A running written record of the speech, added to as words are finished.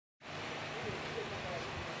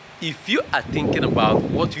If you are thinking about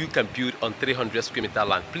what you can build on 300 square meter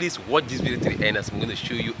land, please watch this video to the end, as I'm going to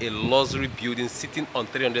show you a luxury building sitting on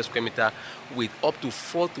 300 square meter with up to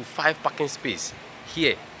 4 to 5 parking space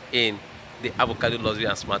here in the Avocado Luxury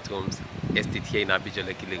and Smart Homes estate here in Abijo,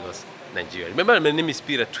 Lekki Lagos, Nigeria. Remember, my name is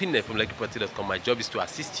Peter Twinnet from LekkiProperty.com. My job is to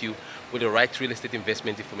assist you with the right real estate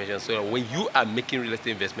investment information so that when you are making real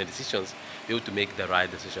estate investment decisions, be able to make the right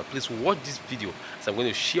decision. Please watch this video as I'm going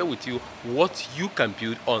to share with you what you can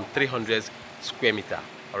build on 300 square meter.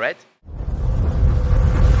 All right?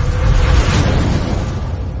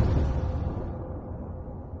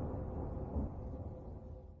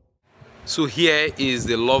 So here is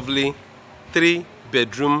the lovely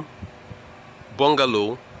 3-bedroom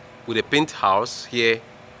bungalow with a penthouse here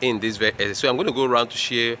in this very area. So I'm going to go around to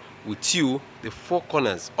share with you the 4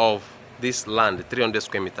 corners of this land, the 300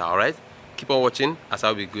 square meter. All right, keep on watching as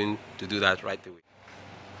I'll be going to do that right away.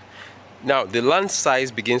 Now the land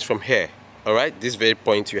size begins from here. All right, this very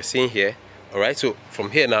point you are seeing here. All right, so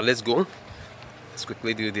from here now let's go. Let's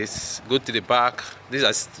quickly do this. Go to the back.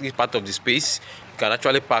 This is part of the space. You can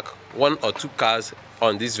actually park 1 or 2 cars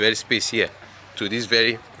on this very space here to this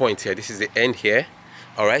very point here. This is the end here.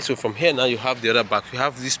 All right, so from here now you have the other back. You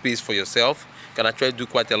have this space for yourself. You can actually do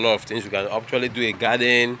quite a lot of things. You can actually do a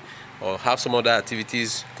garden or have some other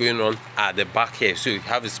activities going on at the back here. So you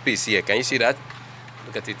have a space here. Can you see that?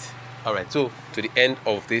 Look at it. All right, so to the end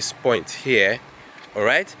of this point here. All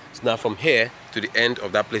right, so now from here to the end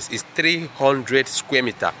of that place is 300 square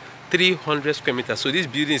meter. 300 square meters. So this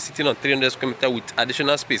building is sitting on 300 square meter with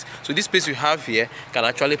additional space. So this space you have here can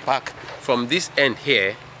actually park from this end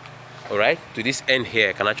here, all right, to this end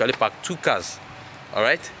here. Can actually park 2 cars. All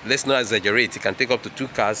right, let's not exaggerate. You can take up to 2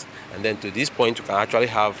 cars, and then to this point you can actually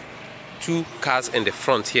have 2 cars in the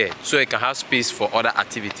front here, so you can have space for other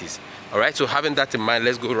activities. All right, so having that in mind,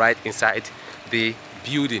 let's go right inside the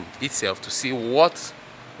building itself to see what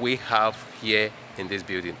we have here in this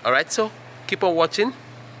building. All right, so keep on watching.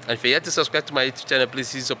 And if you're yet to subscribe to my YouTube channel, please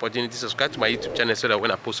seize this opportunity to subscribe to my YouTube channel so that when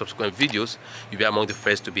I post subsequent videos, you'll be among the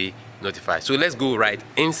first to be notified. So let's go right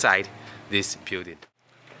inside this building.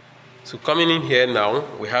 So coming in here now,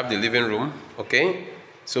 we have the living room, okay?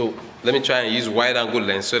 So let me try and use wide angle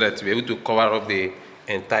lens so that to be able to cover up the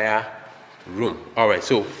entire room. All right,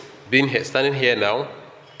 so being here, standing here now,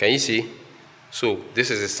 can you see? So this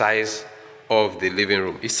is the size of the living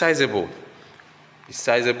room. It's sizable. It's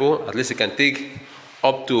sizable. At least you can take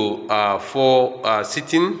up to 4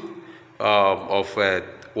 sitting of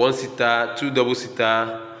 1-seater, 2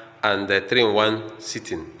 double-seater, and 3-in-1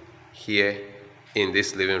 sitting here in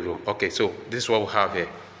this living room. Okay, so this is what we have here.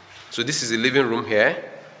 So this is the living room here.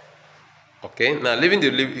 Okay, now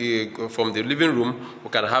from the living room, we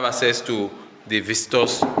can have access to the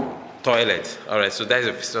visitor's toilet. All right, so that is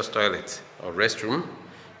a visitor's toilet or restroom.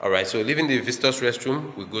 All right, so leaving the visitor's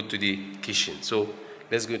restroom, we go to the kitchen. So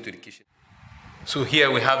let's go to the kitchen. So here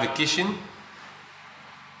we have the kitchen.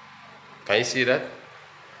 Can you see that?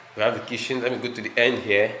 We have the kitchen. Let me go to the end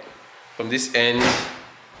here. From this end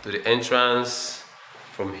to the entrance,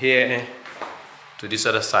 from here to this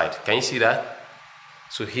other side. Can you see that?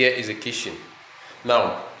 So here is the kitchen.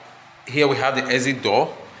 Now, here we have the exit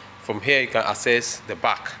door. From here you can access the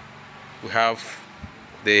back. We have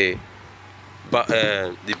the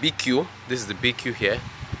BQ. This is the BQ here.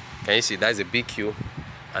 Can you see? That is the BQ.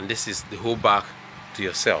 And this is the whole back to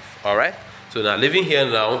yourself. All right, so now living here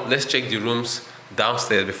now, let's check the rooms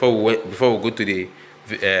downstairs before we go to the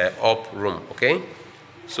up room. Okay,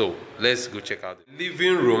 so let's go check out the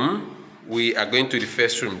living room. We are going to the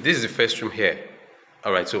first room. This is the first room here.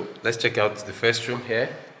 All right, so let's check out the first room here.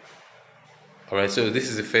 All right, so this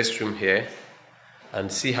is the first room here, and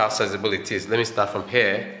see how sizable it is. Let me start from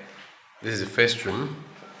here. This is the first room.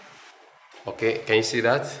 Okay, can you see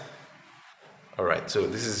that? All right, so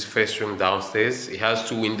this is the first room downstairs. It has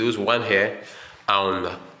 2 windows, 1 here and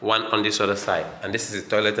 1 on this other side. And this is the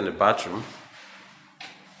toilet and the bathroom.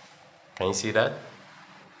 Can you see that?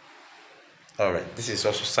 All right, this is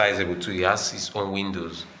also sizable too. It has its own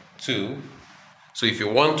windows too. So if you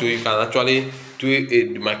want to, you can actually do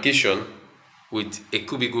a demarcation with a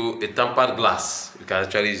cubicle, a tempered glass. You can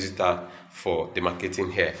actually use that for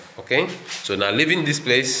demarcating here. Okay, so now leaving this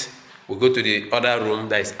place, we'll go to the other room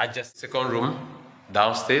that is adjacent. Second room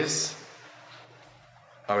downstairs.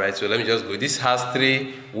 All right, so let me just go. This has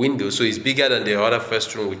 3 windows, so it's bigger than the other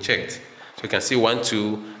first room we checked. So you can see 1,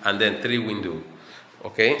 2, and then 3 windows.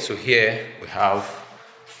 Okay, so here we have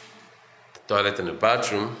the toilet and the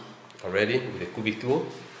bathroom already with a cubicle.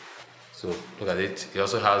 So look at it. It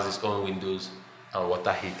also has its own windows and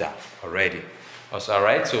water heater already. Also, all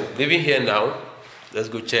right, so leaving here now, let's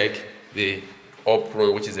go check the up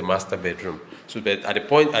room, which is the master bedroom. So but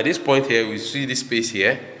at this point here, we see this space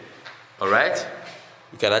here. All right,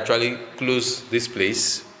 you can actually close this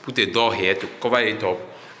place, put a door here to cover it up,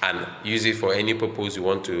 and use it for any purpose you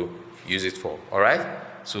want to use it for. All right,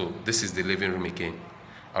 so this is the living room again.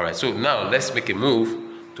 All right, so now let's make a move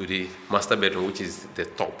to the master bedroom, which is the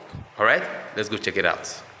top. All right, let's go check it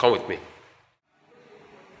out. Come with me.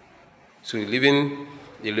 So the living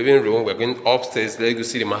room, we're going upstairs. Let's go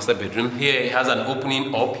see the master bedroom. Here it has an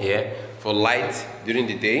opening up here for light during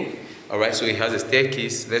the day. All right, so it has a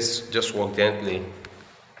staircase. Let's just walk gently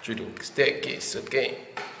through the staircase, okay?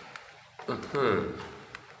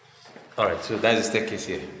 All right, so that's the staircase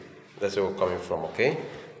here. That's where we're coming from, okay?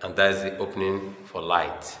 And that's the opening for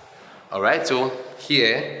light. All right, so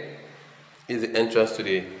here is the entrance to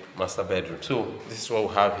the master bedroom. So this is what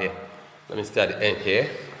we have here. Let me start at the end here.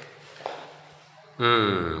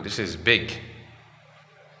 This is big.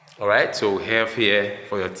 All right, so we have here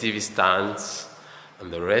for your TV stands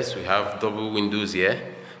and the rest. We have double windows here.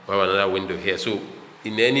 We have another window here. So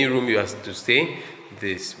in any room you have to stay,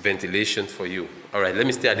 there's ventilation for you. All right, let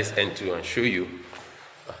me stay at this end too and show you.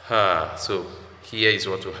 So here is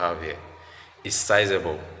what we have here. It's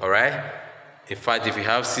sizable. All right. In fact, if you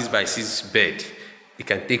have 6x6 bed, it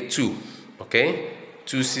can take two. Okay,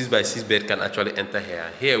 2 6x6 bed can actually enter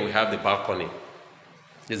here. Here we have the balcony.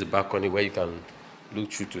 There's a balcony where you can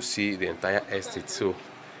look through to see the entire estate. So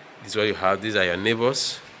this is what you have. These are your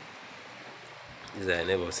neighbors. These are your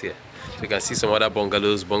neighbors here. So you can see some other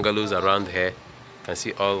bungalows around here. You can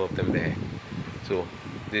see all of them there. So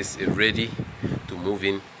this is ready to move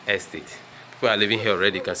in estate. People are living here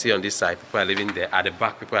already. You can see on this side, people are living there. At the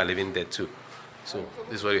back, people are living there too. So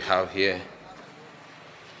this is what you have here.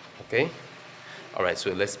 Okay. All right.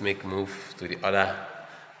 So let's make move to the other,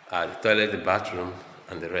 the toilet, the bathroom,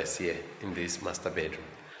 and the rest here in this master bedroom.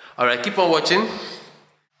 All right. Keep on watching.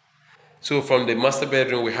 So from the master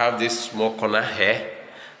bedroom, we have this small corner here.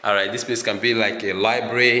 All right. This place can be like a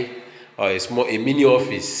library or a mini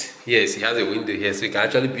office. Yes, it has a window here, so you can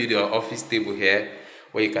actually build your office table here,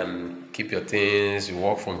 where you can keep your things, you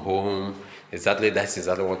work from home. That's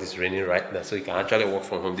exactly what is raining right now. So you can actually work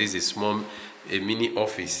from home. This is a mini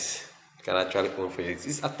office. You can actually own for it.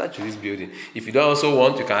 It's attached to this building. If you don't also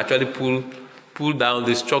want, you can actually pull down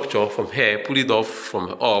the structure from here, pull it off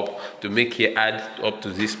from up to make here add up to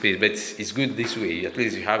this space. But it's good this way. At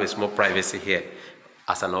least you have a small privacy here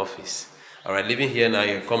as an office. All right, living here now,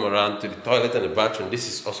 you come around to the toilet and the bathroom. This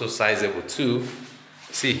is also sizable too.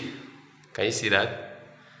 See, can you see that?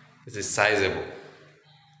 This is sizable.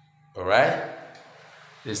 All right,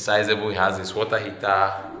 this is sizable. It has this water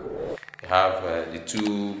heater. You have the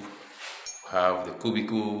tube. You have the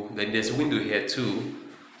cubicle. Then there's a window here too.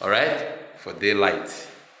 All right, for daylight.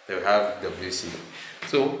 Then we have WC.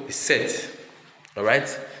 So it's set. All right.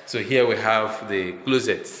 So here we have the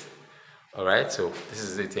closet. All right. So this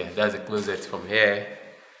is it here. That's the closet from here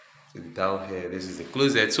to down here. This is the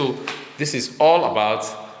closet. So this is all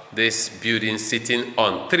about this building sitting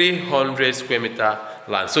on 300 square meter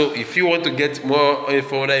land. So if you want to get more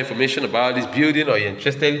further information about this building, or you're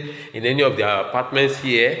interested in any of the apartments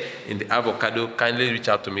here in the Avocado, kindly reach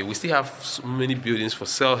out to me. We still have so many buildings for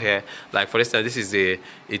sale here. Like for instance, this is a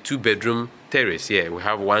 2-bedroom terrace here. We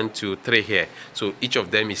have 1, 2, 3 here. So each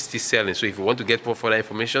of them is still selling. So if you want to get more further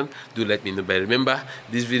information, do let me know. But remember,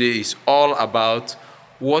 this video is all about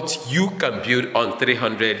what you can build on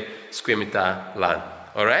 300 square meter land.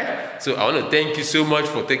 All right, so I want to thank you so much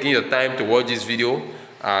for taking your time to watch this video,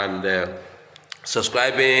 and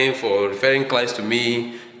subscribing, for referring clients to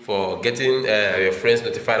me, for getting your friends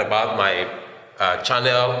notified about my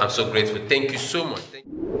channel. I'm so grateful. Thank you so much.